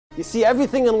You see,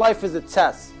 everything in life is a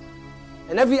test.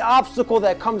 And every obstacle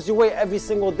that comes your way every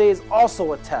single day is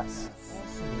also a test.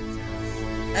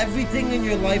 Everything in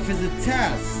your life is a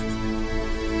test.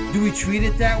 Do we treat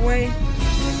it that way?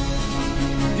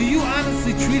 Do you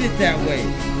honestly treat it that way?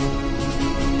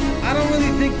 I don't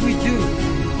really think we do.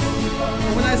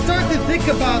 When I start to think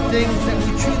about things that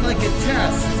we treat like a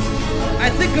test,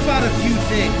 I think about a few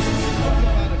things.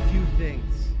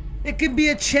 It could be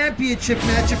a championship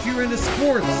match if you're into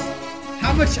sports.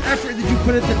 How much effort did you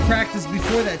put into practice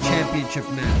before that championship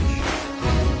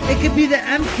match? It could be the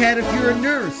MCAT if you're a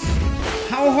nurse.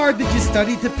 How hard did you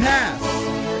study to pass?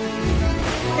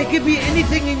 It could be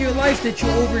anything in your life that you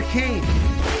overcame.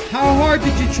 How hard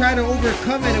did you try to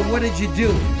overcome it, and what did you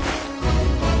do?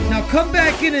 Now come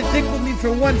back in and think with me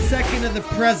for 1 second of the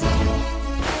present.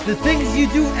 The things you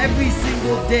do every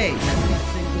single day.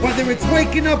 Whether it's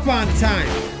waking up on time,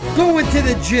 going to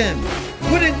the gym,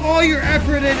 putting all your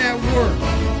effort in at work,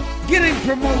 getting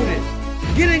promoted,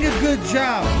 getting a good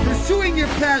job, pursuing your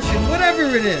passion, whatever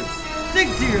it is. Think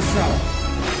to yourself,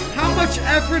 how much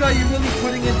effort are you really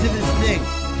putting into this thing?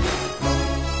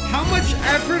 How much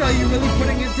effort are you really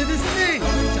putting into this thing?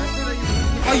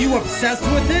 Are you obsessed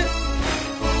with it?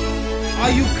 Are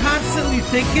you constantly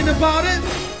thinking about it?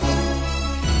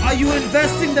 Are you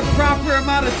investing the proper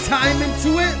amount of time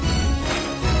into it?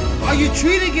 Are you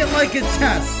treating it like a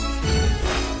test?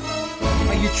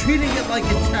 Are you treating it like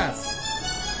a test?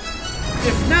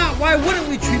 If not, why wouldn't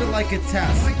we treat it like a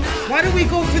test? Why do we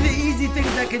go for the easy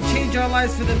things that can change our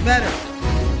lives for the better?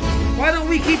 Why don't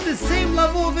we keep the same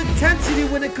level of intensity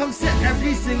when it comes to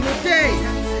every single day?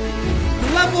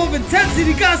 The level of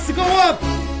intensity got to go up.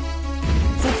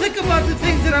 So think about the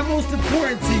things that are most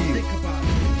important to you.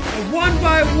 And one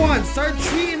by one, start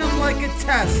treating them like a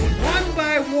test. One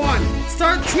by one,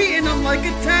 start treating them like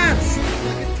a test.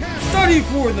 Study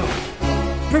for them.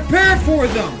 Prepare for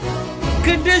them.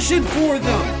 Condition for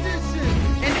them.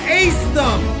 And ace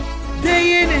them.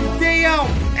 Day in and day out,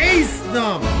 ace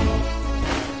them.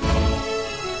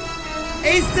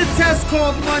 Ace the test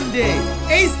called Monday.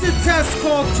 Ace the test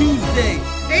called Tuesday.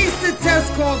 Ace the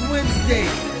test called Wednesday.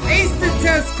 Ace the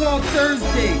test called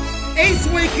Thursday. Ace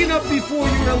waking up before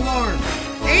your alarm.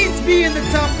 Ace being the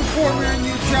top performer in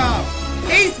your job.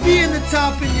 Ace being the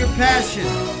top in your passion.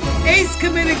 Ace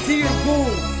committing to your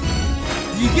goals.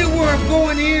 Do you get where I'm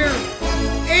going here?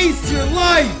 Ace your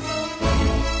life.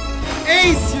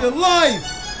 Ace your life.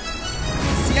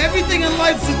 See, everything in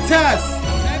life's a test.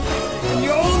 And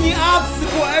your only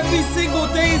obstacle every single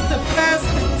day is to pass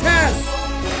the test.